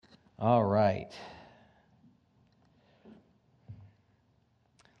All right.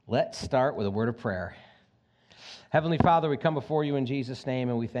 Let's start with a word of prayer. Heavenly Father, we come before you in Jesus' name,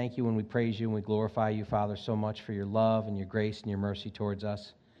 and we thank you and we praise you and we glorify you, Father, so much for your love and your grace and your mercy towards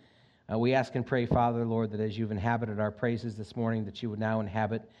us. We ask and pray, Father, Lord, that as you've inhabited our praises this morning, that you would now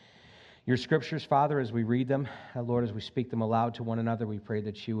inhabit your scriptures, Father, as we read them. Lord, as we speak them aloud to one another, we pray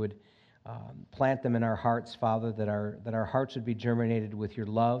that you would plant them in our hearts, Father, that our hearts would be germinated with your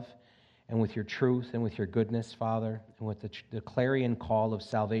love and with your truth and with your goodness, Father, and with the clarion call of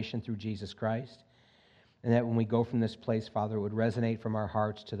salvation through Jesus Christ. And that when we go from this place, Father, it would resonate from our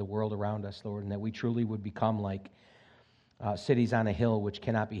hearts to the world around us, Lord, and that we truly would become like cities on a hill which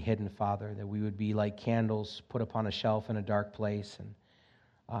cannot be hidden, Father, that we would be like candles put upon a shelf in a dark place.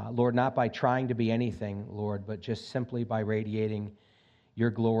 And Lord, not by trying to be anything, Lord, but just simply by radiating your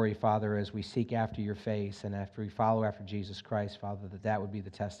glory, Father, as we seek after your face and after we follow after Jesus Christ, Father, that would be the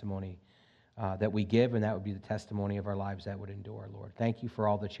testimony that we give, and that would be the testimony of our lives that would endure, Lord. Thank you for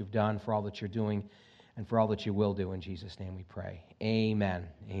all that you've done, for all that you're doing, and for all that you will do. In Jesus' name we pray. Amen.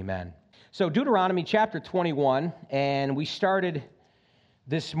 Amen. So Deuteronomy chapter 21, and we started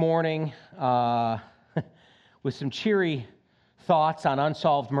this morning with some cheery thoughts on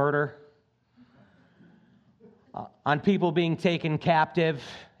unsolved murder, on people being taken captive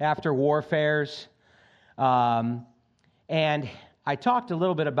after warfares, and I talked a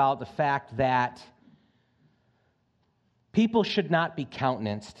little bit about the fact that people should not be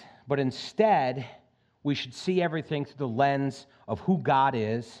countenanced, but instead we should see everything through the lens of who God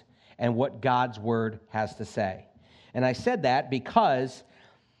is and what God's Word has to say. And I said that because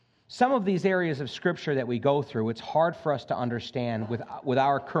some of these areas of Scripture that we go through, it's hard for us to understand with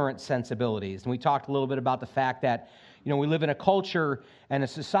our current sensibilities. And we talked a little bit about the fact that, we live in a culture and a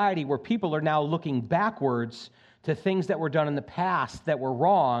society where people are now looking backwards to things that were done in the past that were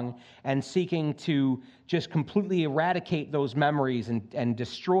wrong and seeking to just completely eradicate those memories and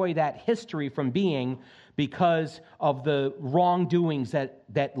destroy that history from being because of the wrongdoings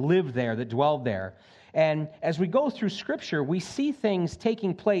that lived there, that dwelled there. And as we go through Scripture, we see things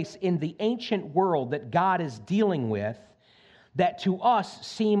taking place in the ancient world that God is dealing with that to us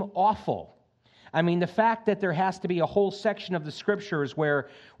seem awful. I mean, the fact that there has to be a whole section of the Scriptures where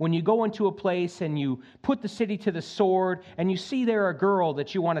when you go into a place and you put the city to the sword and you see there a girl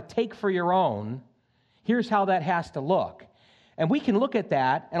that you want to take for your own, here's how that has to look. And we can look at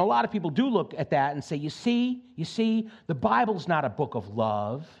that, and a lot of people do look at that and say, you see, the Bible's not a book of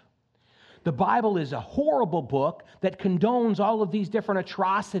love. The Bible is a horrible book that condones all of these different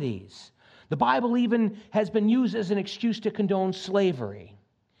atrocities. The Bible even has been used as an excuse to condone slavery.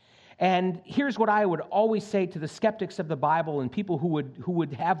 And here's what I would always say to the skeptics of the Bible and people who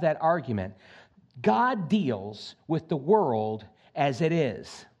would have that argument. God deals with the world as it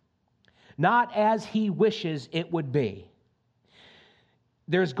is, not as He wishes it would be.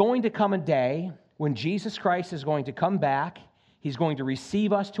 There's going to come a day when Jesus Christ is going to come back. He's going to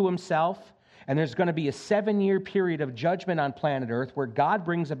receive us to Himself, and there's going to be a 7-year period of judgment on planet Earth where God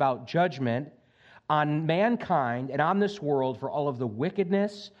brings about judgment on mankind and on this world for all of the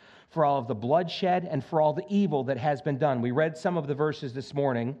wickedness, for all of the bloodshed, and for all the evil that has been done. We read some of the verses this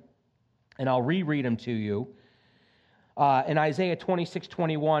morning, and I'll reread them to you. In Isaiah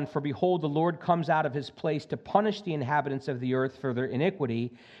 26:21, "For behold, the Lord comes out of His place to punish the inhabitants of the earth for their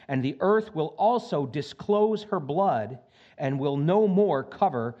iniquity, and the earth will also disclose her blood, and will no more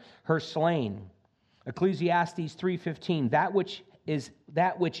cover her slain." Ecclesiastes 3:15, that which is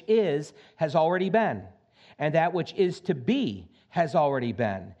has already been, and that which is to be has already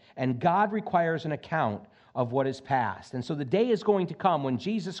been, and God requires an account of what is past. And so the day is going to come when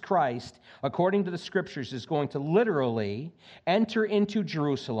Jesus Christ, according to the Scriptures, is going to literally enter into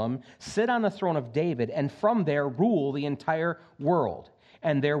Jerusalem, sit on the throne of David, and from there rule the entire world.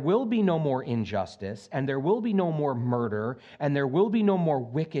 And there will be no more injustice, and there will be no more murder, and there will be no more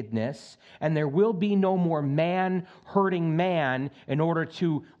wickedness, and there will be no more man hurting man in order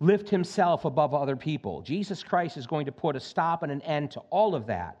to lift himself above other people. Jesus Christ is going to put a stop and an end to all of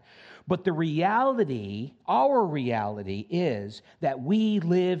that. But the reality, our reality, is that we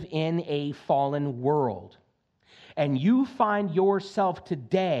live in a fallen world. And you find yourself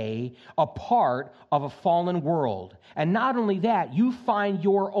today a part of a fallen world. And not only that, you find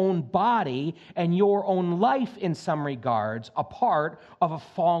your own body and your own life in some regards a part of a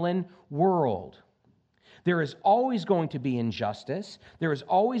fallen world. There is always going to be injustice. There is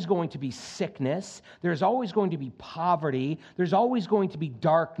always going to be sickness. There's always going to be poverty. There's always going to be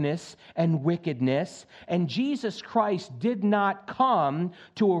darkness and wickedness. And Jesus Christ did not come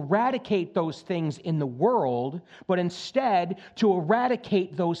to eradicate those things in the world, but instead to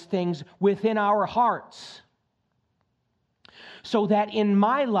eradicate those things within our hearts. So that in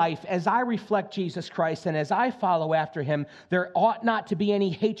my life, as I reflect Jesus Christ and as I follow after him, there ought not to be any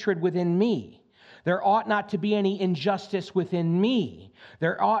hatred within me. There ought not to be any injustice within me.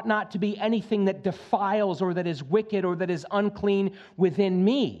 There ought not to be anything that defiles or that is wicked or that is unclean within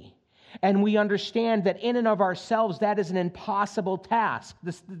me. And we understand that in and of ourselves, that is an impossible task.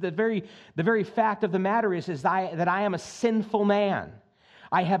 The very fact of the matter is that I am a sinful man.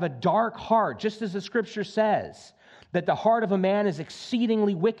 I have a dark heart, just as the Scripture says, that the heart of a man is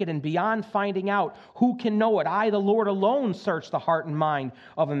exceedingly wicked and beyond finding out. Who can know it? I, the Lord alone, search the heart and mind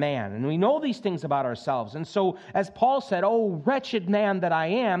of a man. And we know these things about ourselves. And so, as Paul said, "Oh, wretched man that I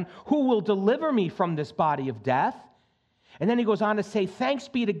am, who will deliver me from this body of death?" And then he goes on to say, "Thanks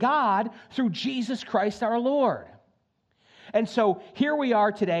be to God through Jesus Christ our Lord." And so here we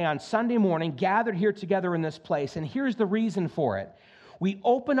are today on Sunday morning, gathered here together in this place. And here's the reason for it. We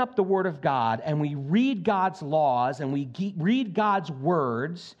open up the Word of God and we read God's laws and we read God's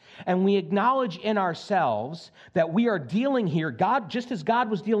words and we acknowledge in ourselves that we are dealing here, God, just as God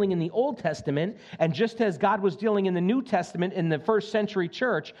was dealing in the Old Testament and just as God was dealing in the New Testament in the first century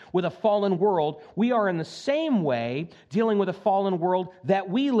church with a fallen world, we are in the same way dealing with a fallen world that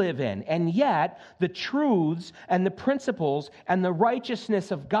we live in. And yet, the truths and the principles and the righteousness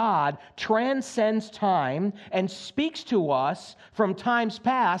of God transcends time and speaks to us from times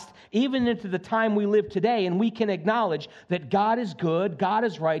past, even into the time we live today, and we can acknowledge that God is good, God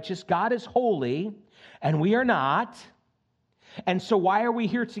is righteous, God is holy, and we are not. And so why are we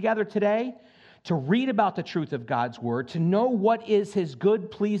here together today? To read about the truth of God's Word, to know what is His good,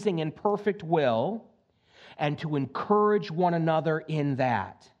 pleasing, and perfect will, and to encourage one another in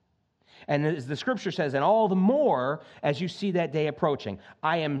that. And as the Scripture says, and all the more as you see that day approaching.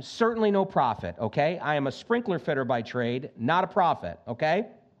 I am certainly no prophet, okay? I am a sprinkler fitter by trade, not a prophet, okay?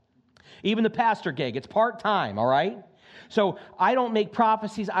 Even the pastor gig, it's part-time, all right? So I don't make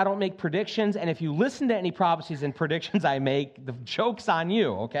prophecies, I don't make predictions, and if you listen to any prophecies and predictions I make, the joke's on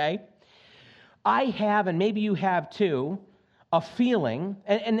you, okay? I have, and maybe you have too, a feeling,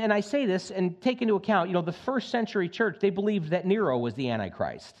 and I say this, and take into account, the first century church, they believed that Nero was the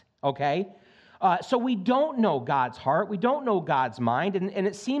Antichrist. Okay? So we don't know God's heart. We don't know God's mind. And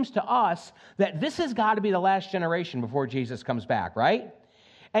it seems to us that this has got to be the last generation before Jesus comes back, right?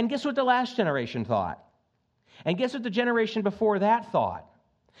 And guess what the last generation thought? And guess what the generation before that thought?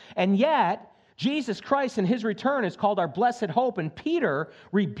 And yet, Jesus Christ in His return is called our blessed hope. And Peter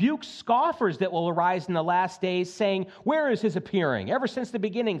rebukes scoffers that will arise in the last days, saying, "Where is His appearing? Ever since the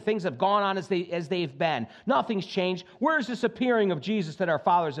beginning, things have gone on as they've been. Nothing's changed. Where is this appearing of Jesus that our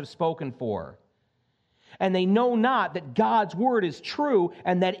fathers have spoken for?" And they know not that God's word is true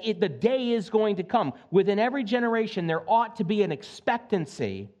and that the day is going to come. Within every generation, there ought to be an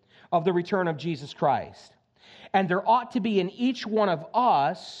expectancy of the return of Jesus Christ. And there ought to be in each one of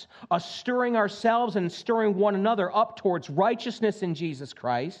us a stirring ourselves and stirring one another up towards righteousness in Jesus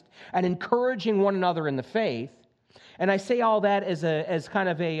Christ and encouraging one another in the faith. And I say all that as kind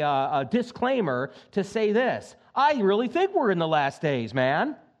of a disclaimer to say this. I really think we're in the last days,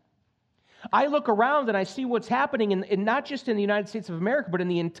 man. I look around and I see what's happening in not just in the United States of America, but in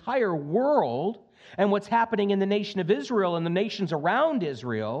the entire world, and what's happening in the nation of Israel and the nations around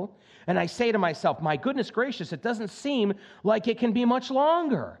Israel. And I say to myself, my goodness gracious, it doesn't seem like it can be much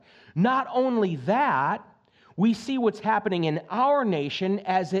longer. Not only that, we see what's happening in our nation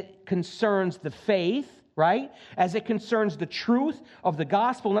as it concerns the faith, right? As it concerns the truth of the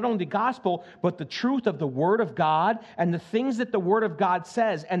gospel, not only the gospel, but the truth of the Word of God and the things that the Word of God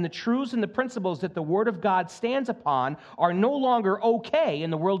says and the truths and the principles that the Word of God stands upon are no longer okay in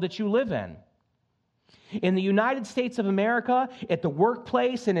the world that you live in. In the United States of America, at the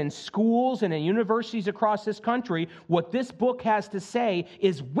workplace and in schools and in universities across this country, what this book has to say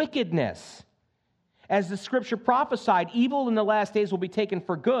is wickedness. As the Scripture prophesied, evil in the last days will be taken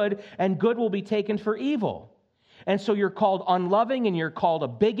for good, and good will be taken for evil. And so you're called unloving, and you're called a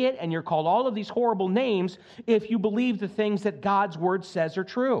bigot, and you're called all of these horrible names if you believe the things that God's Word says are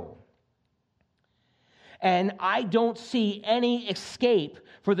true. And I don't see any escape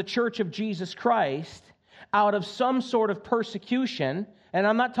for the Church of Jesus Christ out of some sort of persecution. And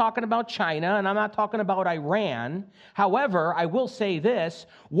I'm not talking about China, and I'm not talking about Iran. However, I will say this,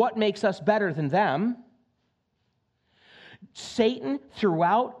 what makes us better than them? Satan,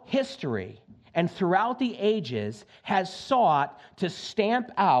 throughout history, and throughout the ages has sought to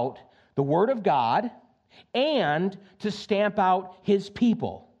stamp out the Word of God and to stamp out His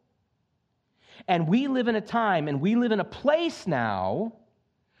people. And we live in a time and we live in a place now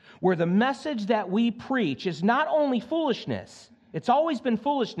where the message that we preach is not only foolishness. It's always been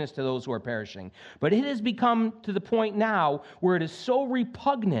foolishness to those who are perishing. But it has become to the point now where it is so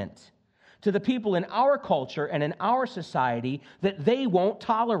repugnant to the people in our culture and in our society that they won't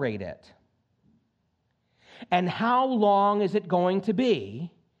tolerate it. And how long is it going to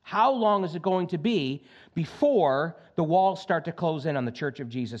be? How long is it going to be before the walls start to close in on the Church of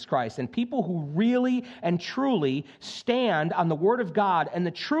Jesus Christ? And people who really and truly stand on the Word of God and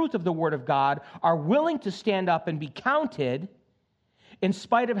the truth of the Word of God are willing to stand up and be counted in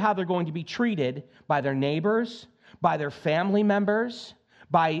spite of how they're going to be treated by their neighbors, by their family members,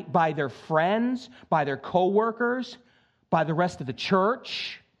 by their friends, by their co-workers, by the rest of the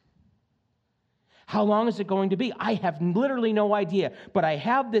church. How long is it going to be? I have literally no idea, but I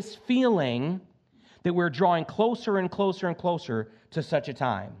have this feeling that we're drawing closer and closer and closer to such a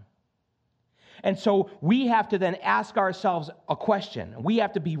time. And so we have to then ask ourselves a question. We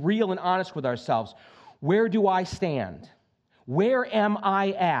have to be real and honest with ourselves. Where do I stand? Where am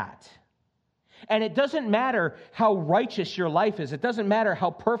I at? And it doesn't matter how righteous your life is. It doesn't matter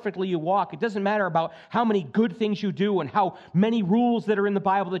how perfectly you walk. It doesn't matter about how many good things you do and how many rules that are in the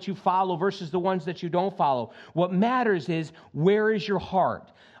Bible that you follow versus the ones that you don't follow. What matters is, where is your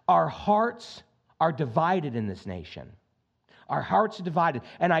heart? Our hearts are divided in this nation. Our hearts are divided.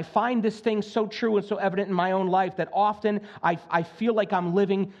 And I find this thing so true and so evident in my own life that often I feel like I'm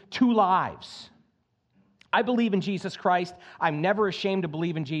living two lives. I believe in Jesus Christ. I'm never ashamed to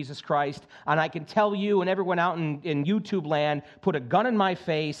believe in Jesus Christ. And I can tell you and everyone out in YouTube land, put a gun in my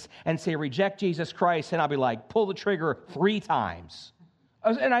face and say, reject Jesus Christ. And I'll be like, pull the trigger 3 times.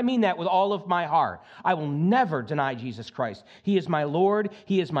 And I mean that with all of my heart. I will never deny Jesus Christ. He is my Lord.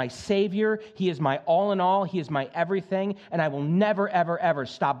 He is my Savior. He is my all in all. He is my everything. And I will never, ever, ever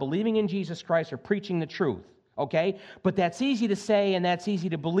stop believing in Jesus Christ or preaching the truth. Okay? But that's easy to say and that's easy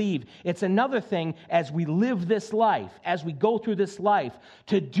to believe. It's another thing as we live this life, as we go through this life,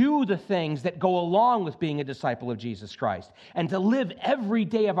 to do the things that go along with being a disciple of Jesus Christ and to live every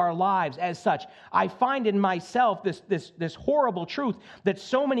day of our lives as such. I find in myself this horrible truth that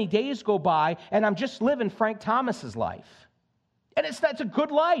so many days go by and I'm just living Frank Thomas's life. And that's a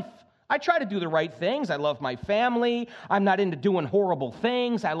good life. I try to do the right things. I love my family. I'm not into doing horrible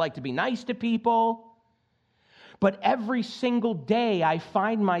things. I like to be nice to people. But every single day I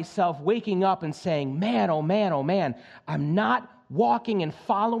find myself waking up and saying, man, oh man, oh man, I'm not walking and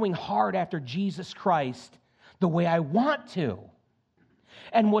following hard after Jesus Christ the way I want to.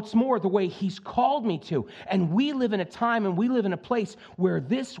 And what's more, the way He's called me to. And we live in a time and we live in a place where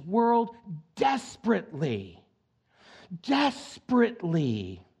this world desperately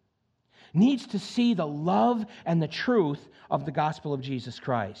needs to see the love and the truth of the gospel of Jesus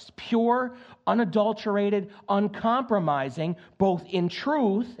Christ. Pure, unadulterated, uncompromising, both in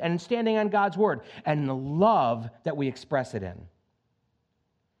truth and in standing on God's word, and the love that we express it in.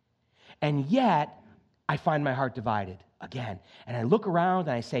 And yet, I find my heart divided again. And I look around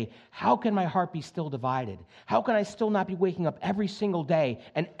and I say, how can my heart be still divided? How can I still not be waking up every single day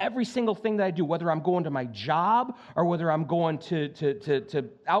and every single thing that I do, whether I'm going to my job or whether I'm going to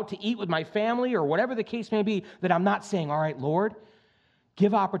out to eat with my family or whatever the case may be, that I'm not saying, all right, Lord,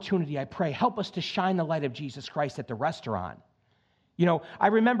 give opportunity, I pray. Help us to shine the light of Jesus Christ at the restaurant. You know, I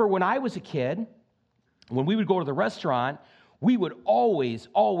remember when I was a kid, when we would go to the restaurant, we would always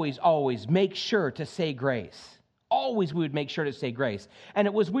make sure to say grace. Always we would make sure to say grace.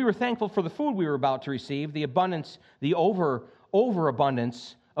 And we were thankful for the food we were about to receive, the abundance, the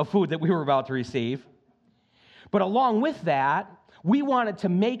overabundance of food that we were about to receive. But along with that, we wanted to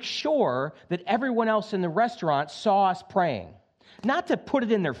make sure that everyone else in the restaurant saw us praying. Not to put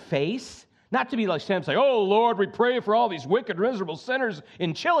it in their face, not to be like Sam saying, oh Lord, we pray for all these wicked, miserable sinners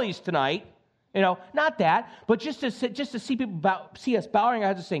in Chili's tonight. You know, not that, but just to see people see us bowing our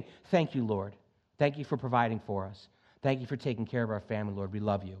heads and saying, thank you, Lord. Thank you for providing for us. Thank you for taking care of our family, Lord. We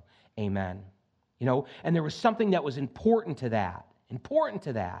love you. Amen. You know, and there was something that was important to that.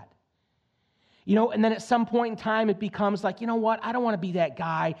 You know, and then at some point in time, it becomes like, you know what? I don't want to be that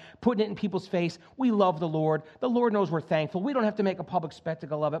guy putting it in people's face. We love the Lord. The Lord knows we're thankful. We don't have to make a public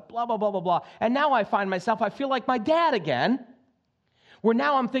spectacle of it, blah, blah, blah, blah, blah. And now I find myself, I feel like my dad again, where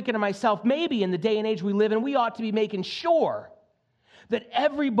now I'm thinking to myself, maybe in the day and age we live in, we ought to be making sure that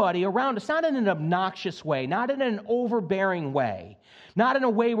everybody around us, not in an obnoxious way, not in an overbearing way, not in a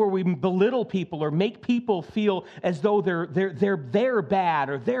way where we belittle people or make people feel as though they're bad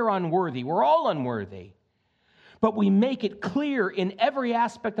or they're unworthy. We're all unworthy. But we make it clear in every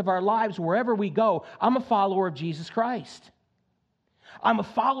aspect of our lives, wherever we go, I'm a follower of Jesus Christ. I'm a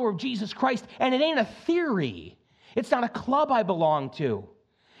follower of Jesus Christ, and it ain't a theory. It's not a club I belong to.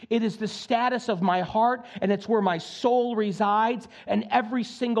 It is the status of my heart, and it's where my soul resides, and every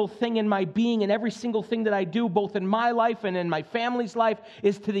single thing in my being and every single thing that I do, both in my life and in my family's life,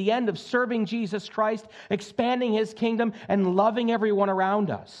 is to the end of serving Jesus Christ, expanding His kingdom, and loving everyone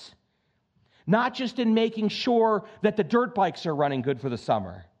around us. Not just in making sure that the dirt bikes are running good for the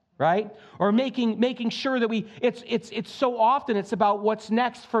summer, right? Or making sure that it's so often it's about what's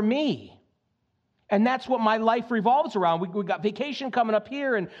next for me. And that's what my life revolves around. We got vacation coming up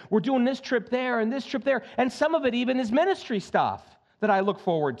here, and we're doing this trip there and this trip there. And some of it even is ministry stuff that I look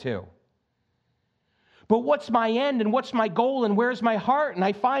forward to. But what's my end and what's my goal and where's my heart? And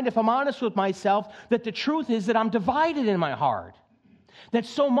I find, if I'm honest with myself, that the truth is that I'm divided in my heart. That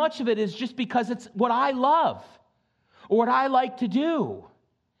so much of it is just because it's what I love or what I like to do.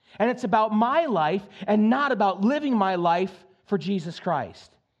 And it's about my life and not about living my life for Jesus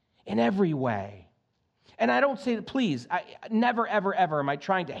Christ in every way. And I don't say that, please, I never, ever, ever am I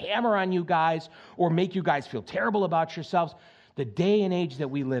trying to hammer on you guys or make you guys feel terrible about yourselves. The day and age that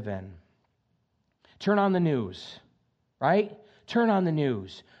we live in. Turn on the news, right? Turn on the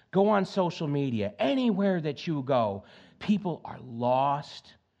news. Go on social media. Anywhere that you go, people are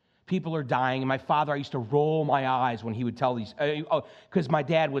lost. People are dying. And my father, I used to roll my eyes when he would tell these, because my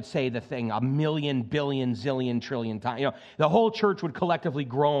dad would say the thing 1,000,000,000, billion, zillion, trillion times. The whole church would collectively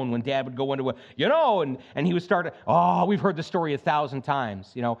groan when Dad would go into and he would start, we've heard the story 1,000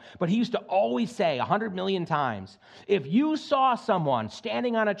 times, But he used to always say 100 million times, if you saw someone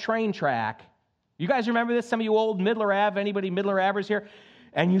standing on a train track, you guys remember this? Some of you old Midler Ave, anybody Midler Avers here?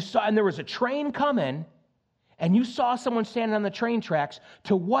 And there was a train coming, and you saw someone standing on the train tracks,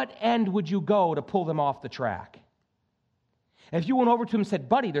 to what end would you go to pull them off the track? And if you went over to him and said,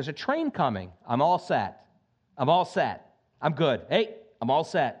 buddy, there's a train coming. I'm all set. I'm good. Hey, I'm all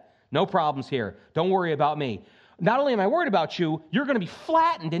set. No problems here. Don't worry about me. Not only am I worried about you, you're going to be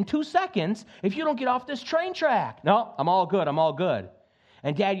flattened in 2 seconds if you don't get off this train track. No, I'm all good.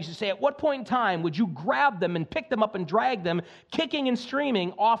 And Dad used to say, at what point in time would you grab them and pick them up and drag them, kicking and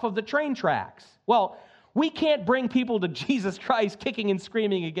screaming, off of the train tracks? Well, we can't bring people to Jesus Christ kicking and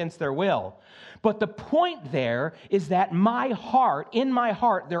screaming against their will. But the point there is that in my heart,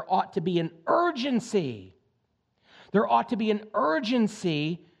 there ought to be an urgency. There ought to be an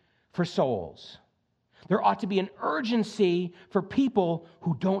urgency for souls. There ought to be an urgency for people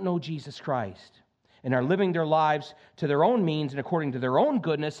who don't know Jesus Christ and are living their lives to their own means and according to their own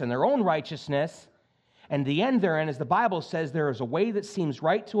goodness and their own righteousness. And the end therein, as the Bible says, there is a way that seems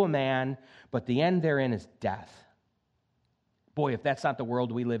right to a man, but the end therein is death. Boy, if that's not the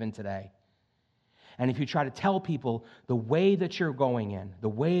world we live in today. And if you try to tell people the way that you're going in, the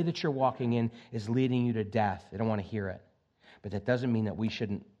way that you're walking in is leading you to death, they don't want to hear it. But that doesn't mean that we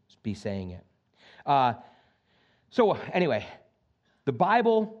shouldn't be saying it. So anyway, the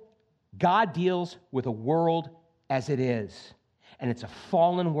Bible, God deals with a world as it is. And it's a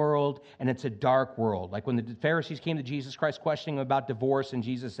fallen world, and it's a dark world. Like when the Pharisees came to Jesus Christ questioning him about divorce, and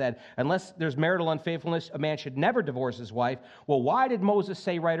Jesus said, unless there's marital unfaithfulness, a man should never divorce his wife. Well, why did Moses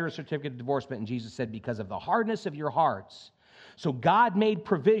say write her a certificate of divorcement? And Jesus said, because of the hardness of your hearts. So God made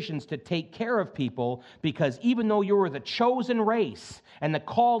provisions to take care of people, because even though you were the chosen race and the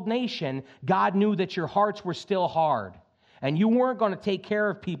called nation, God knew that your hearts were still hard. And you weren't going to take care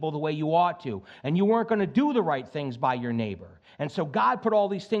of people the way you ought to. And you weren't going to do the right things by your neighbor. And so God put all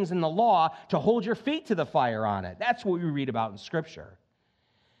these things in the law to hold your feet to the fire on it. That's what we read about in Scripture.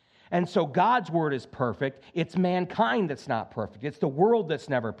 And so God's word is perfect. It's mankind that's not perfect. It's the world that's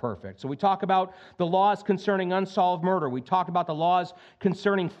never perfect. So we talk about the laws concerning unsolved murder. We talk about the laws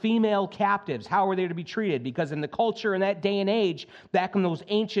concerning female captives. How are they to be treated? Because in the culture in that day and age, back in those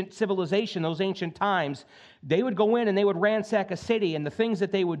ancient civilization, those ancient times, they would go in and they would ransack a city, and the things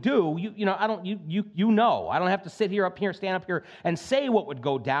that they would do, I don't have to stand up here and say what would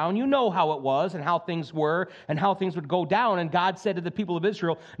go down. You know how it was and how things were and how things would go down. And God said to the people of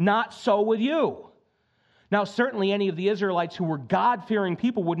Israel, not so with you. Now, certainly any of the Israelites who were God-fearing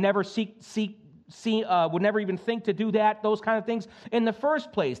people would never seek would never even think to do that, those kind of things. In the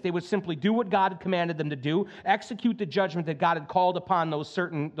first place, they would simply do what God had commanded them to do, execute the judgment that God had called upon those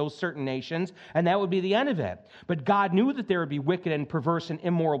certain nations, and that would be the end of it. But God knew that there would be wicked and perverse and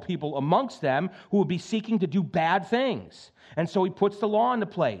immoral people amongst them who would be seeking to do bad things. And so he puts the law into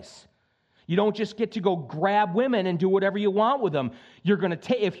place. You don't just get to go grab women and do whatever you want with them. You're going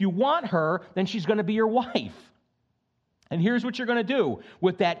to if you want her, then she's going to be your wife. And here's what you're going to do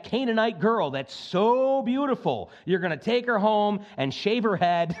with that Canaanite girl that's so beautiful. You're going to take her home and shave her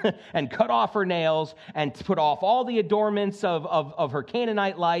head and cut off her nails and put off all the adornments of her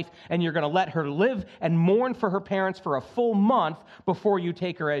Canaanite life, and you're going to let her live and mourn for her parents for a full month before you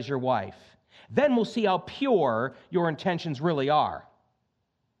take her as your wife. Then we'll see how pure your intentions really are.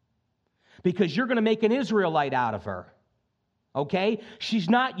 Because you're going to make an Israelite out of her. Okay? She's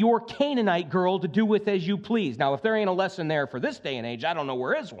not your Canaanite girl to do with as you please. Now, if there ain't a lesson there for this day and age, I don't know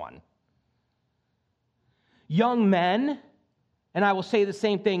where is one. Young men, and I will say the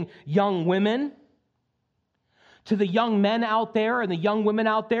same thing, young women, to the young men out there and the young women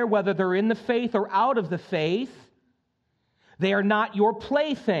out there, whether they're in the faith or out of the faith, they are not your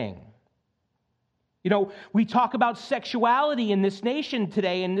plaything. You know, we talk about sexuality in this nation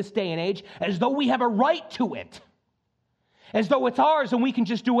today, in this day and age, as though we have a right to it. As though it's ours and we can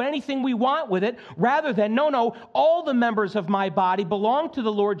just do anything we want with it, rather than, no, all the members of my body belong to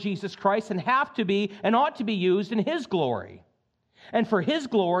the Lord Jesus Christ and have to be and ought to be used in His glory. And for His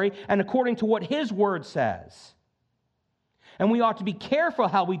glory and according to what His Word says. And we ought to be careful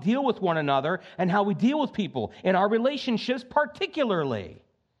how we deal with one another and how we deal with people in our relationships particularly.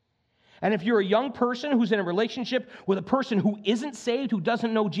 And if you're a young person who's in a relationship with a person who isn't saved, who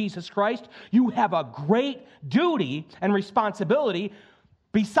doesn't know Jesus Christ, you have a great duty and responsibility,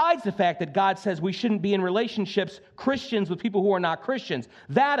 besides the fact that God says we shouldn't be in relationships, Christians with people who are not Christians.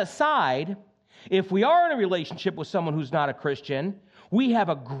 That aside, if we are in a relationship with someone who's not a Christian, we have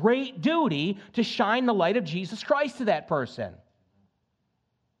a great duty to shine the light of Jesus Christ to that person.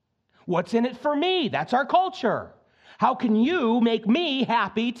 What's in it for me? That's our culture. How can you make me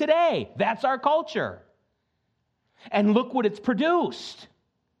happy today? That's our culture. And look what it's produced.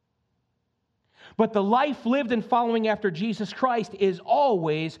 But the life lived in following after Jesus Christ is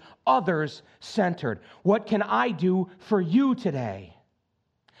always others-centered. What can I do for you today?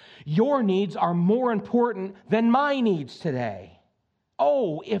 Your needs are more important than my needs today.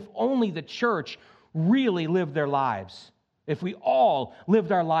 Oh, if only the church really lived their lives. If we all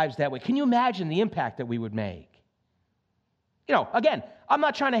lived our lives that way. Can you imagine the impact that we would make? You know, again, I'm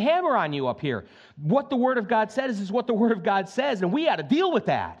not trying to hammer on you up here. What the Word of God says is what the Word of God says, and we got to deal with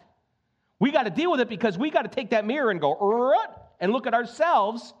that. We got to deal with it because we got to take that mirror and go, and look at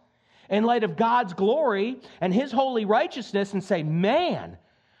ourselves in light of God's glory and His holy righteousness and say, man,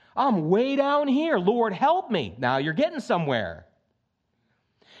 I'm way down here. Lord, help me. Now you're getting somewhere.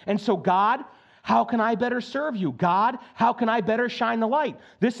 And so, God, how can I better serve you? God, how can I better shine the light?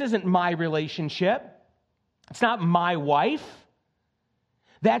 This isn't my relationship. It's not my wife.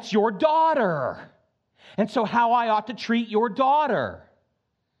 That's your daughter. And so how I ought to treat your daughter.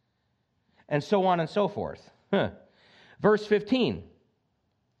 And so on and so forth. Verse 15.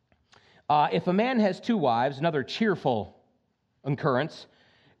 If a man has two wives, another cheerful occurrence,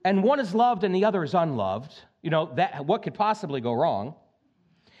 and one is loved and the other is unloved, what could possibly go wrong?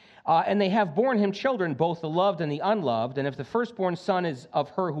 And they have borne him children, both the loved and the unloved, and if the firstborn son is of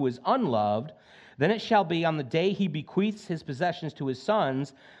her who is unloved, then it shall be on the day he bequeaths his possessions to his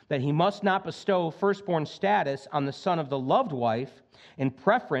sons that he must not bestow firstborn status on the son of the loved wife in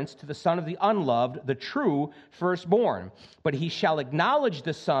preference to the son of the unloved, the true firstborn. But he shall acknowledge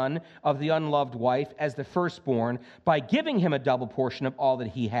the son of the unloved wife as the firstborn by giving him a double portion of all that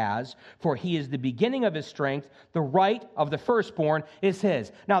he has, for he is the beginning of his strength. The right of the firstborn is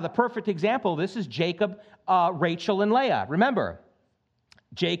his. Now, the perfect example of this is Jacob, Rachel, and Leah. Remember,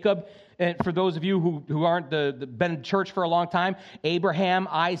 Jacob, and for those of you who aren't been in church for a long time, Abraham,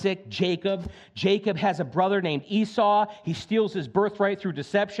 Isaac, Jacob. Jacob has a brother named Esau. He steals his birthright through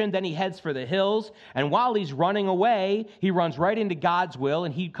deception. Then he heads for the hills. And while he's running away, he runs right into God's will.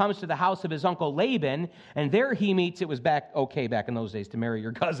 And he comes to the house of his uncle Laban. And there he meets, it was back in those days to marry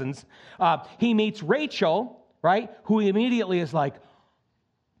your cousins. He meets Rachel, right? Who immediately is like,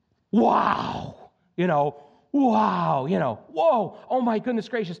 wow, wow, whoa, oh my goodness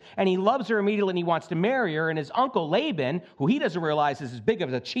gracious. And he loves her immediately and he wants to marry her. And his uncle Laban, who he doesn't realize is as big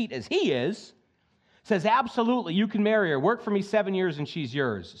of a cheat as he is, says, absolutely, you can marry her. Work for me 7 years and she's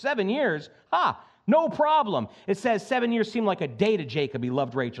yours. 7 years? No problem. It says 7 years seemed like a day to Jacob. He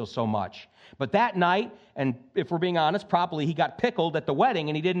loved Rachel so much. But that night, and if we're being honest, probably he got pickled at the wedding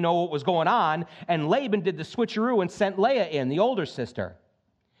and he didn't know what was going on. And Laban did the switcheroo and sent Leah in, the older sister.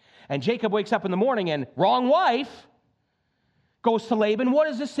 And Jacob wakes up in the morning and wrong wife goes to Laban. What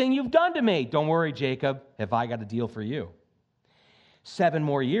is this thing you've done to me? Don't worry, Jacob. Have I got a deal for you? 7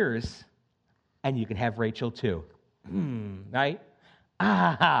 more years and you can have Rachel too. Right?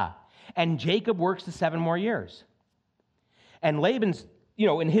 And Jacob works the 7 more years. And Laban's,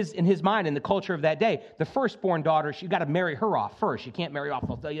 in his mind, in the culture of that day, the firstborn daughter, you got to marry her off first. You can't marry off.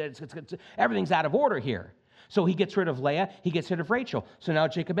 Everything's out of order here. So he gets rid of Leah. He gets rid of Rachel. So now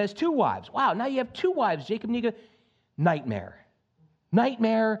Jacob has 2 wives. Wow, now you have 2 wives. Jacob, nightmare.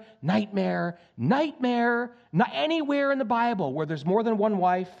 Nightmare, nightmare, nightmare. Not anywhere in the Bible where there's more than 1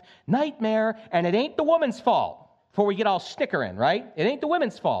 wife. Nightmare. And it ain't the woman's fault. Before we get all snickering, right? It ain't the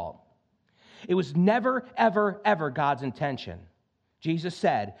women's fault. It was never, ever, ever God's intention. Jesus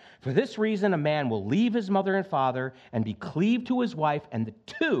said, for this reason a man will leave his mother and father and be cleaved to his wife, and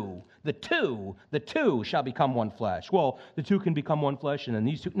the two shall become one flesh. Well, the 2 can become one flesh, and then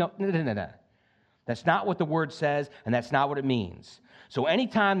these 2, no. That's not what the word says, and that's not what it means. So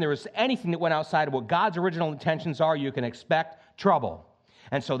anytime there is anything that went outside of what God's original intentions are, you can expect trouble.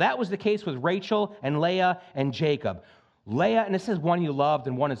 And so that was the case with Rachel and Leah and Jacob. Leah, and it says one you loved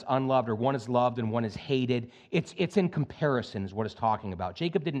and one is unloved, or one is loved and one is hated. It's in comparison is what it's talking about.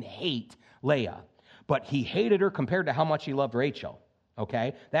 Jacob didn't hate Leah, but he hated her compared to how much he loved Rachel.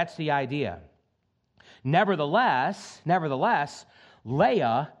 Okay? That's the idea. Nevertheless,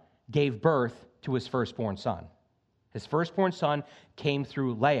 Leah gave birth to his firstborn son. His firstborn son came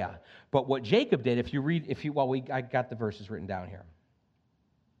through Leah. But what Jacob did, I got the verses written down here.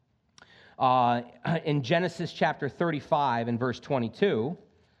 In Genesis chapter 35 and verse 22,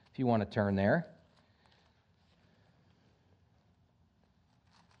 if you want to turn there.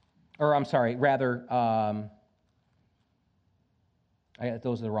 Or I'm sorry, rather,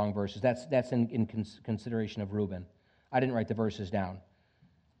 those are the wrong verses. That's in consideration of Reuben. I didn't write the verses down.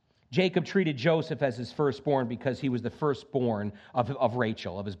 Jacob treated Joseph as his firstborn because he was the firstborn of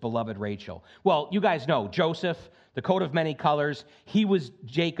Rachel, of his beloved Rachel. Well, you guys know, Joseph, the coat of many colors, he was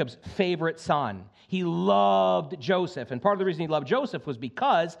Jacob's favorite son. He loved Joseph, and part of the reason he loved Joseph was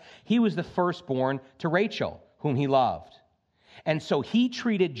because he was the firstborn to Rachel, whom he loved. And so he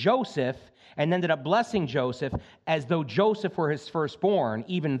treated Joseph and ended up blessing Joseph as though Joseph were his firstborn,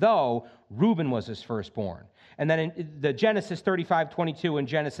 even though Reuben was his firstborn. And then in the Genesis 35:22 and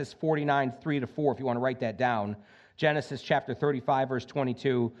Genesis 49:3-4, if you want to write that down, Genesis chapter 35, verse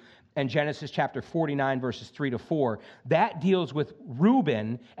 22, and Genesis chapter 49, verses 3-4, that deals with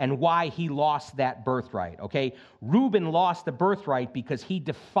Reuben and why he lost that birthright, okay? Reuben lost the birthright because he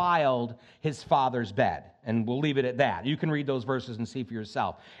defiled his father's bed, and we'll leave it at that. You can read those verses and see for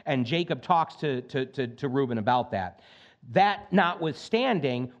yourself. And Jacob talks to Reuben about that. That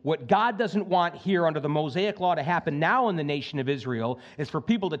notwithstanding, what God doesn't want here under the Mosaic law to happen now in the nation of Israel is for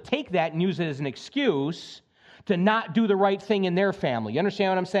people to take that and use it as an excuse to not do the right thing in their family. You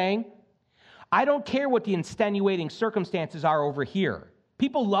understand what I'm saying? I don't care what the extenuating circumstances are over here.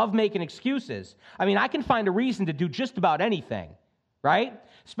 People love making excuses. I mean, I can find a reason to do just about anything, right?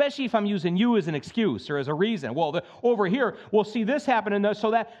 Especially if I'm using you as an excuse or as a reason. Well, over here, we'll see this happen and so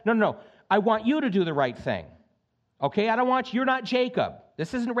that. No. I want you to do the right thing. Okay, you're not Jacob.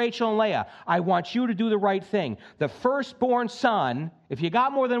 This isn't Rachel and Leah. I want you to do the right thing. The firstborn son, if you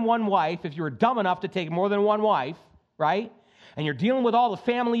got more than 1 wife, if you were dumb enough to take more than 1 wife, right? And you're dealing with all the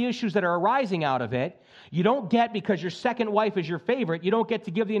family issues that are arising out of it, you don't get, because your second wife is your favorite, you don't get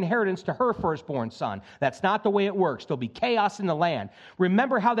to give the inheritance to her firstborn son. That's not the way it works. There'll be chaos in the land.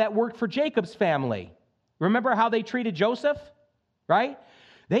 Remember how that worked for Jacob's family. Remember how they treated Joseph, right?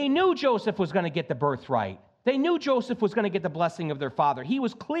 They knew Joseph was going to get the birthright. They knew Joseph was going to get the blessing of their father. He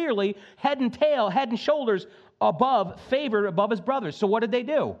was clearly head and shoulders favored above his brothers. So what did they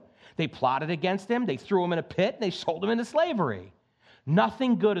do? They plotted against him. They threw him in a pit. And they sold him into slavery.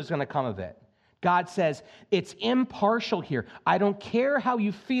 Nothing good is going to come of it. God says, it's impartial here. I don't care how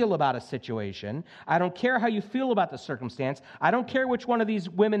you feel about a situation. I don't care how you feel about the circumstance. I don't care which one of these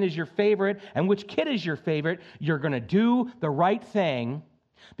women is your favorite and which kid is your favorite. You're going to do the right thing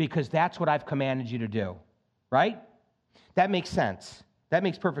because that's what I've commanded you to do. Right? That makes sense. That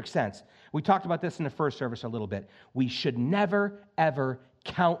makes perfect sense. We talked about this in the first service a little bit. We should never, ever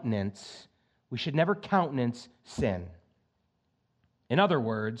countenance sin. In other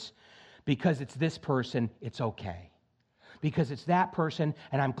words, because it's this person, it's okay. Because it's that person,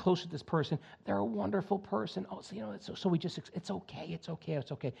 and I'm close with this person, they're a wonderful person. Oh, so, it's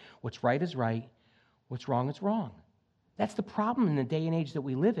okay. What's right is right. What's wrong is wrong. That's the problem in the day and age that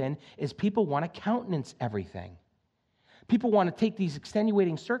we live in, is people want to countenance everything. People want to take these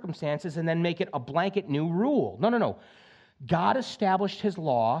extenuating circumstances and then make it a blanket new rule. No. God established his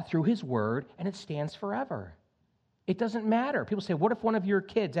law through his word, and it stands forever. It doesn't matter. People say, what if one of your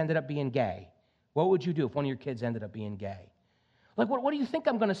kids ended up being gay? What would you do if one of your kids ended up being gay? Like, what do you think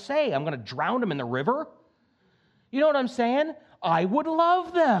I'm going to say? I'm going to drown them in the river? You know what I'm saying? I would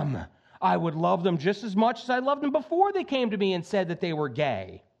love them. I would love them just as much as I loved them before they came to me and said that they were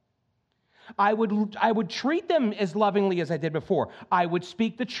gay. I would treat them as lovingly as I did before. I would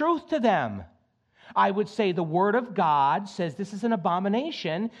speak the truth to them. I would say the word of God says this is an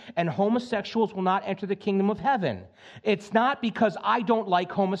abomination and homosexuals will not enter the kingdom of heaven. It's not because I don't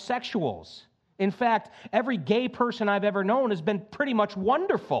like homosexuals. In fact, every gay person I've ever known has been pretty much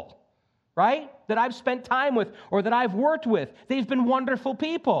wonderful, right? That I've spent time with or that I've worked with. They've been wonderful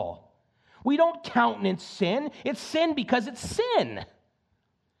people. We don't countenance sin. It's sin because it's sin.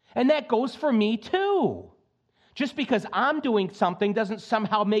 And that goes for me too. Just because I'm doing something doesn't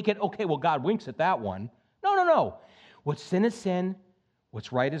somehow make it, okay, well, God winks at that one. No. What's sin is sin,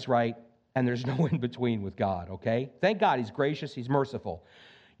 what's right is right, and there's no in between with God, okay? Thank God he's gracious, he's merciful.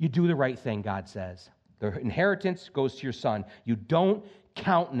 You do the right thing, God says. The inheritance goes to your son. You don't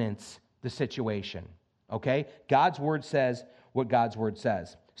countenance the situation, okay? God's word says what God's word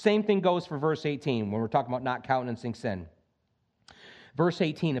says. Same thing goes for verse 18 when we're talking about not countenancing sin. Verse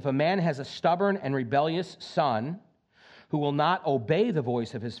 18, if a man has a stubborn and rebellious son who will not obey the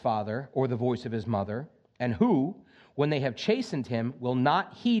voice of his father or the voice of his mother, and who, when they have chastened him, will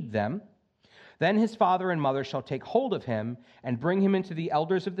not heed them, then his father and mother shall take hold of him and bring him into the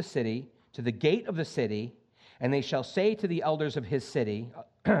elders of the city, to the gate of the city, and they shall say to the elders of his city,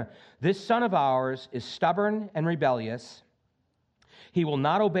 this son of ours is stubborn and rebellious. He will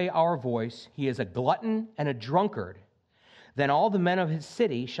not obey our voice. He is a glutton and a drunkard. Then all the men of his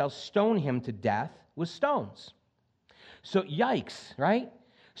city shall stone him to death with stones. So, yikes, right?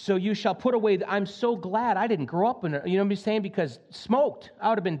 So you shall put away, I'm so glad I didn't grow up in it, you know what I'm saying? Because smoked, I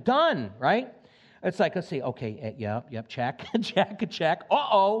would have been done, right? It's like, let's see, okay, yep, check, check.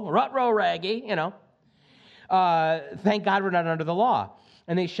 Rut-row raggy, you know. Thank God we're not under the law.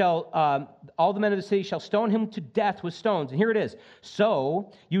 And they shall, all the men of the city shall stone him to death with stones. And here it is.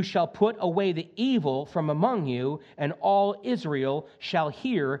 So you shall put away the evil from among you, and all Israel shall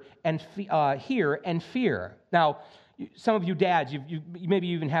hear and fear. Now, some of you dads, you maybe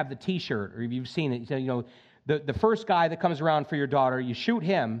even have the T-shirt, or you've seen it. You know, the first guy that comes around for your daughter, you shoot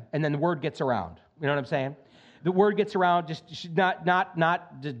him, and then the word gets around. You know what I'm saying? The word gets around. Just just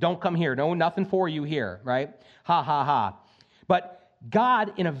don't come here. No, nothing for you here, right? Ha ha ha. But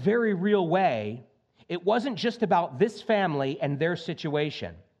God, in a very real way, it wasn't just about this family and their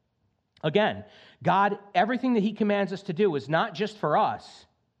situation. Again, God, everything that he commands us to do is not just for us.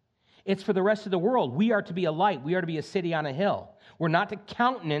 It's for the rest of the world. We are to be a light. We are to be a city on a hill. We're not to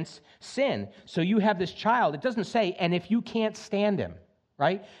countenance sin. So you have this child. It doesn't say, and if you can't stand him,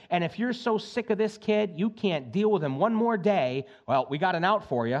 right? And if you're so sick of this kid, you can't deal with him one more day, well, we got an out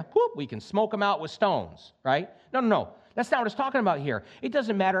for you. Whoop, we can smoke him out with stones, right? No. That's not what it's talking about here. It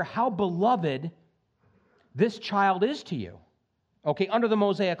doesn't matter how beloved this child is to you, okay, under the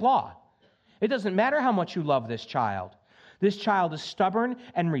Mosaic law. It doesn't matter how much you love this child. This child is stubborn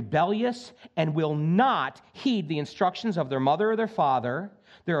and rebellious and will not heed the instructions of their mother or their father.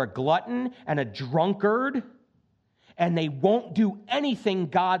 They're a glutton and a drunkard, and they won't do anything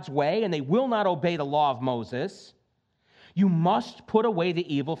God's way, and they will not obey the law of Moses. You must put away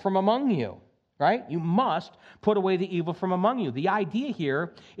the evil from among you. Right? You must put away the evil from among you. The idea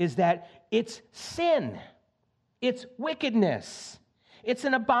here is that it's sin. It's wickedness. It's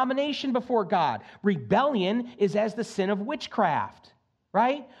an abomination before God. Rebellion is as the sin of witchcraft.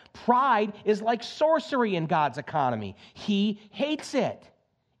 Right? Pride is like sorcery in God's economy. He hates it.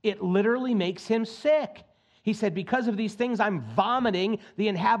 It literally makes him sick. He said, because of these things, I'm vomiting the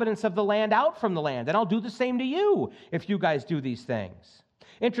inhabitants of the land out from the land. And I'll do the same to you if you guys do these things.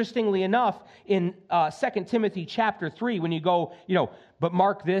 Interestingly enough, in 2 Timothy chapter 3, when you go, but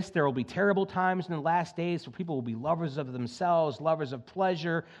mark this, there will be terrible times in the last days, for people will be lovers of themselves, lovers of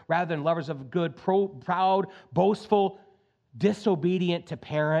pleasure, rather than lovers of good, proud, boastful, disobedient to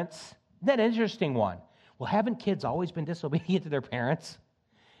parents. Isn't that an interesting one? Well, haven't kids always been disobedient to their parents?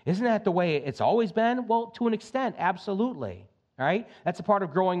 Isn't that the way it's always been? Well, to an extent, absolutely. All right? That's a part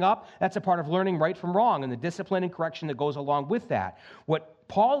of growing up. That's a part of learning right from wrong and the discipline and correction that goes along with that. What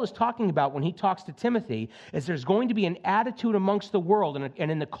Paul is talking about when he talks to Timothy is there's going to be an attitude amongst the world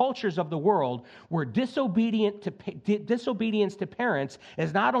and in the cultures of the world where disobedience to parents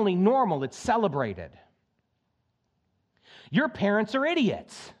is not only normal, it's celebrated. Your parents are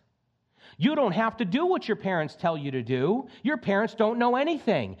idiots. You don't have to do what your parents tell you to do. Your parents don't know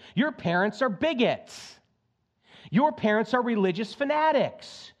anything. Your parents are bigots. Your parents are religious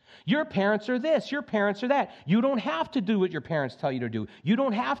fanatics. Your parents are this. Your parents are that. You don't have to do what your parents tell you to do. You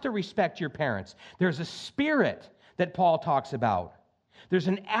don't have to respect your parents. There's a spirit that Paul talks about. There's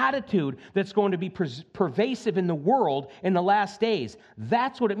an attitude that's going to be pervasive in the world in the last days.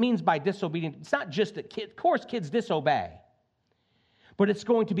 That's what it means by disobedience. It's not just that kids, of course, kids disobey. But it's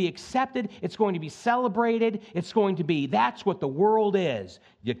going to be accepted. It's going to be celebrated. It's going to be, that's what the world is.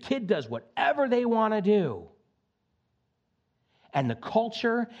 Your kid does whatever they want to do. And the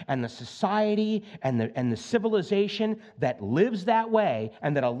culture and the society and the civilization that lives that way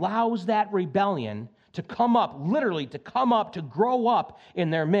and that allows that rebellion to come up, literally to come up, to grow up in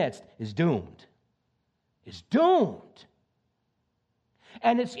their midst is doomed. Is doomed.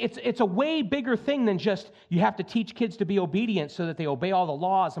 And it's a way bigger thing than just you have to teach kids to be obedient so that they obey all the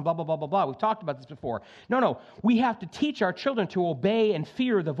laws and blah, blah, blah, blah, blah. We've talked about this before. No. We have to teach our children to obey and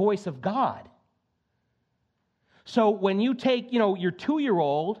fear the voice of God. So when you take, your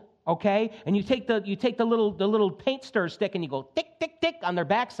 2-year-old, okay, and you take the little paint stir stick and you go tick, tick, tick on their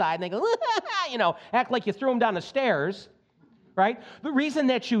backside and they go, act like you threw them down the stairs, right? The reason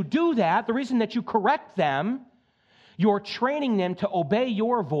that you do that, the reason that you correct them, you're training them to obey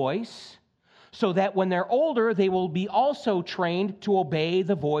your voice so that when they're older, they will be also trained to obey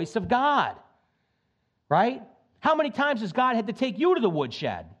the voice of God. Right? How many times has God had to take you to the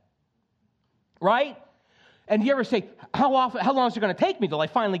woodshed? Right? And you ever say, how long is it going to take me till I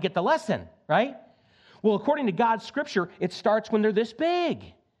finally get the lesson? Right? Well, according to God's scripture, it starts when they're this big.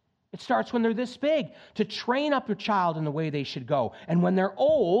 It starts when they're this big to train up your child in the way they should go. And when they're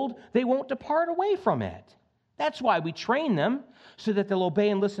old, they won't depart away from it. That's why we train them so that they'll obey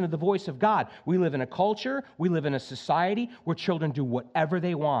and listen to the voice of God. We live in a culture, we live in a society where children do whatever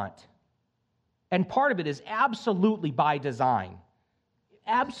they want. And part of it is absolutely by design.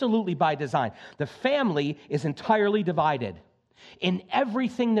 Absolutely by design. The family is entirely divided. In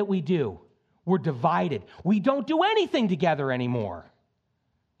everything that we do, we're divided. We don't do anything together anymore.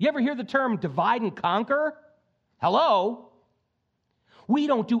 You ever hear the term divide and conquer? Hello? We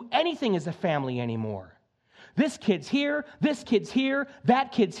don't do anything as a family anymore. This kid's here, that kid's here,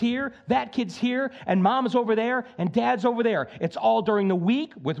 that kid's here, and mom's over there, and dad's over there. It's all during the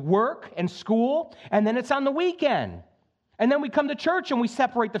week with work and school, and then it's on the weekend. And then we come to church and we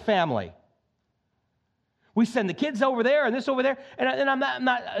separate the family. We send the kids over there and this over there. And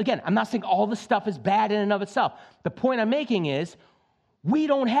I'm not saying all this stuff is bad in and of itself. The point I'm making is we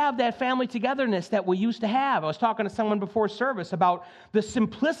don't have that family togetherness that we used to have. I was talking to someone before service about the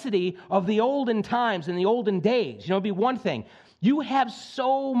simplicity of the olden times and the olden days. It'd be one thing. You have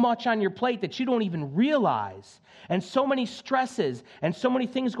so much on your plate that you don't even realize, and so many stresses and so many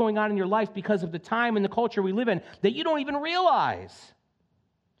things going on in your life because of the time and the culture we live in that you don't even realize.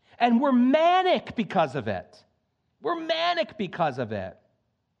 And we're manic because of it. We're manic because of it.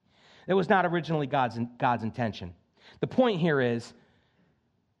 It was not originally God's intention. The point here is,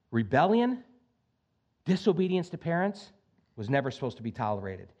 rebellion, disobedience to parents was never supposed to be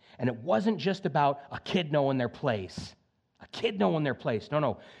tolerated. And it wasn't just about a kid knowing their place. A kid knowing their place.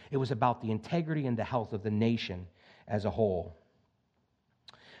 No. It was about the integrity and the health of the nation as a whole.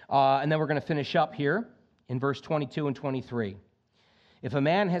 And then we're going to finish up here in verse 22 and 23. If a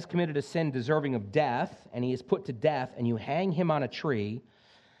man has committed a sin deserving of death, and he is put to death, and you hang him on a tree,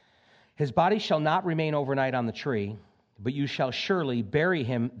 his body shall not remain overnight on the tree, but you shall surely bury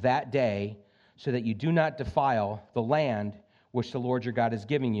him that day, so that you do not defile the land which the Lord your God is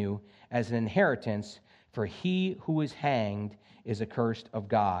giving you as an inheritance, for he who is hanged is accursed of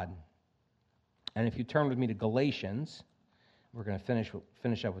God. And if you turn with me to Galatians, we're going to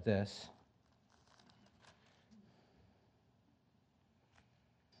finish up with this.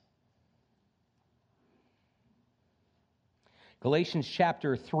 Galatians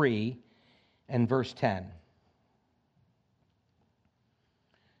chapter 3 and verse 10.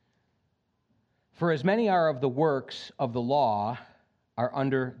 For as many are of the works of the law are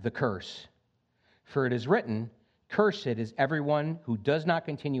under the curse. For it is written, cursed is everyone who does not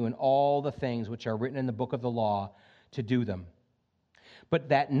continue in all the things which are written in the book of the law to do them. But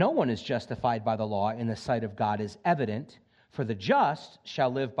that no one is justified by the law in the sight of God is evident, for the just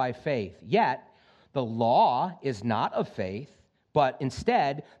shall live by faith. Yet the law is not of faith, but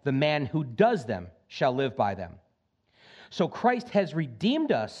instead the man who does them shall live by them. So Christ has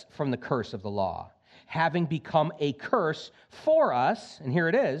redeemed us from the curse of the law, having become a curse for us. And here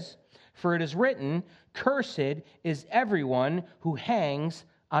it is, for it is written, cursed is everyone who hangs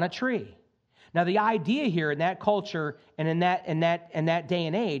on a tree. Now, the idea here in that culture and in that day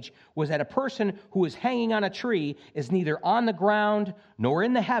and age was that a person who is hanging on a tree is neither on the ground nor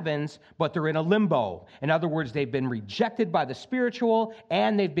in the heavens, but they're in a limbo. In other words, they've been rejected by the spiritual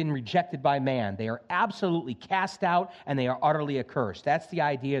and they've been rejected by man. They are absolutely cast out and they are utterly accursed. That's the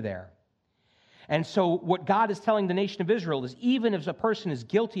idea there. And so what God is telling the nation of Israel is even if a person is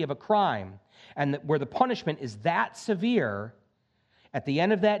guilty of a crime and where the punishment is that severe, at the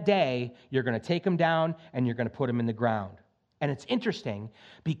end of that day, you're going to take them down and you're going to put them in the ground. And it's interesting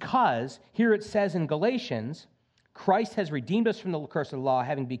because here it says in Galatians, Christ has redeemed us from the curse of the law,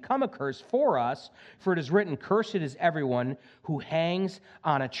 having become a curse for us, for it is written, cursed is everyone who hangs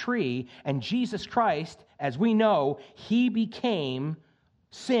on a tree. And Jesus Christ, as we know, he became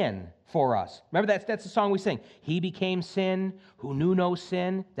sin for us. Remember, that's the song we sing. He became sin, who knew no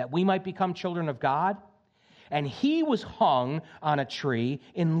sin, that we might become children of God. And he was hung on a tree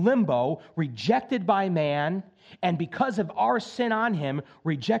in limbo, rejected by man, and because of our sin on him,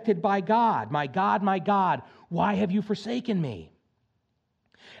 rejected by God. My God, why have you forsaken me?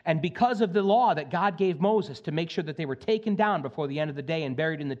 And because of the law that God gave Moses to make sure that they were taken down before the end of the day and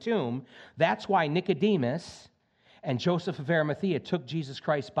buried in the tomb, that's why Nicodemus and Joseph of Arimathea took Jesus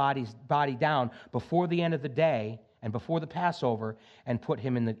Christ's body down before the end of the day and before the Passover and put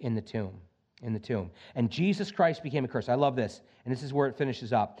him in the tomb. And Jesus Christ became a curse. I love this, and this is where it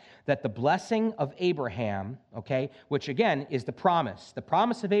finishes up. That the blessing of Abraham, okay, which again is the promise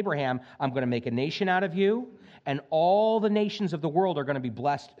of Abraham, I'm going to make a nation out of you, and all the nations of the world are going to be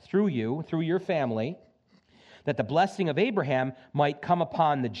blessed through you, through your family, that the blessing of Abraham might come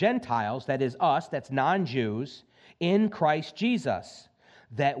upon the Gentiles, that is us, that's non-Jews, in Christ Jesus,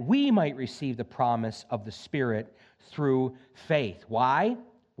 that we might receive the promise of the Spirit through faith. Why?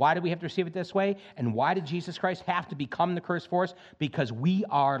 Why do we have to receive it this way? And why did Jesus Christ have to become the curse for us? Because we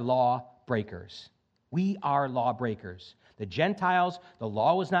are law breakers. We are law breakers. The Gentiles, the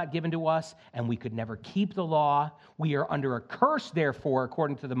law was not given to us, and we could never keep the law. We are under a curse, therefore,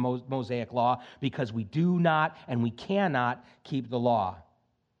 according to the Mosaic law, because we do not and we cannot keep the law.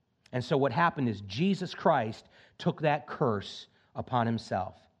 And so what happened is Jesus Christ took that curse upon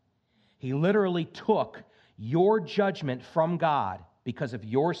himself. He literally took your judgment from God because of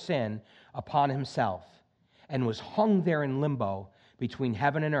your sin upon himself and was hung there in limbo between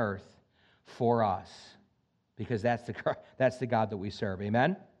heaven and earth for us, because that's the God that we serve.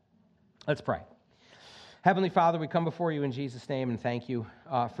 Amen? Let's pray. Heavenly Father, we come before you in Jesus' name and thank you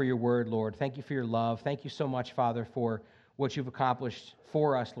for your word, Lord. Thank you for your love. Thank you so much, Father, for what you've accomplished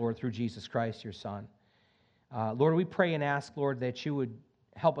for us, Lord, through Jesus Christ, your Son. Lord, we pray and ask, Lord, that you would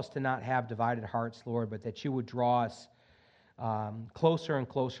help us to not have divided hearts, Lord, but that you would draw us closer and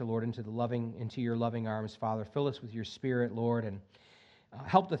closer, Lord, into your loving arms, Father. Fill us with your Spirit, Lord, and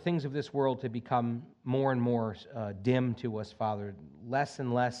help the things of this world to become more and more dim to us, Father, less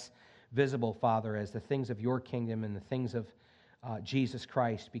and less visible, Father, as the things of your kingdom and the things of Jesus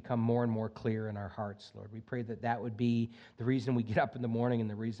Christ become more and more clear in our hearts, Lord. We pray that that would be the reason we get up in the morning and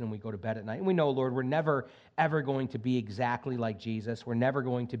the reason we go to bed at night. And we know, Lord, we're never, ever going to be exactly like Jesus. We're never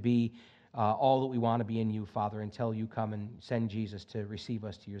going to be all that we want to be in you, Father, until you come and send Jesus to receive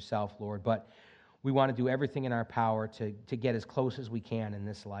us to yourself, Lord. But we want to do everything in our power to get as close as we can in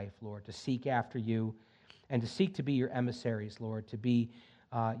this life, Lord, to seek after you and to seek to be your emissaries, Lord, to be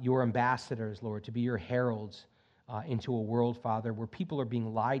your ambassadors, Lord, to be your heralds into a world, Father, where people are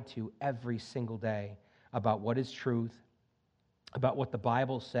being lied to every single day about what is truth, about what the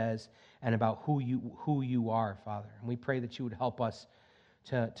Bible says, and about who you are, Father. And we pray that you would help us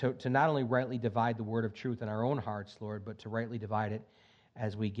to not only rightly divide the word of truth in our own hearts, Lord, but to rightly divide it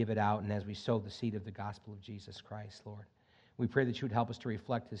as we give it out and as we sow the seed of the gospel of Jesus Christ, Lord. We pray that you would help us to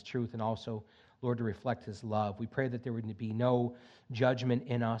reflect his truth and also, Lord, to reflect his love. We pray that there would be no judgment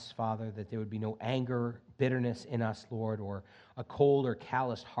in us, Father, that there would be no anger, bitterness in us, Lord, or a cold or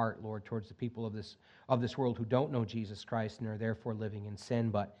calloused heart, Lord, towards the people of this world who don't know Jesus Christ and are therefore living in sin.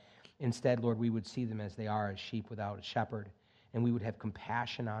 But instead, Lord, we would see them as they are, as sheep without a shepherd, and we would have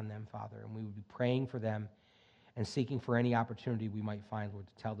compassion on them, Father, and we would be praying for them and seeking for any opportunity we might find, Lord,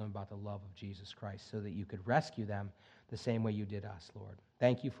 to tell them about the love of Jesus Christ so that you could rescue them the same way you did us, Lord.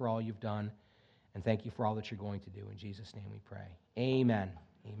 Thank you for all you've done, and thank you for all that you're going to do. In Jesus' name we pray. Amen.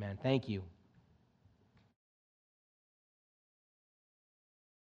 Amen. Thank you.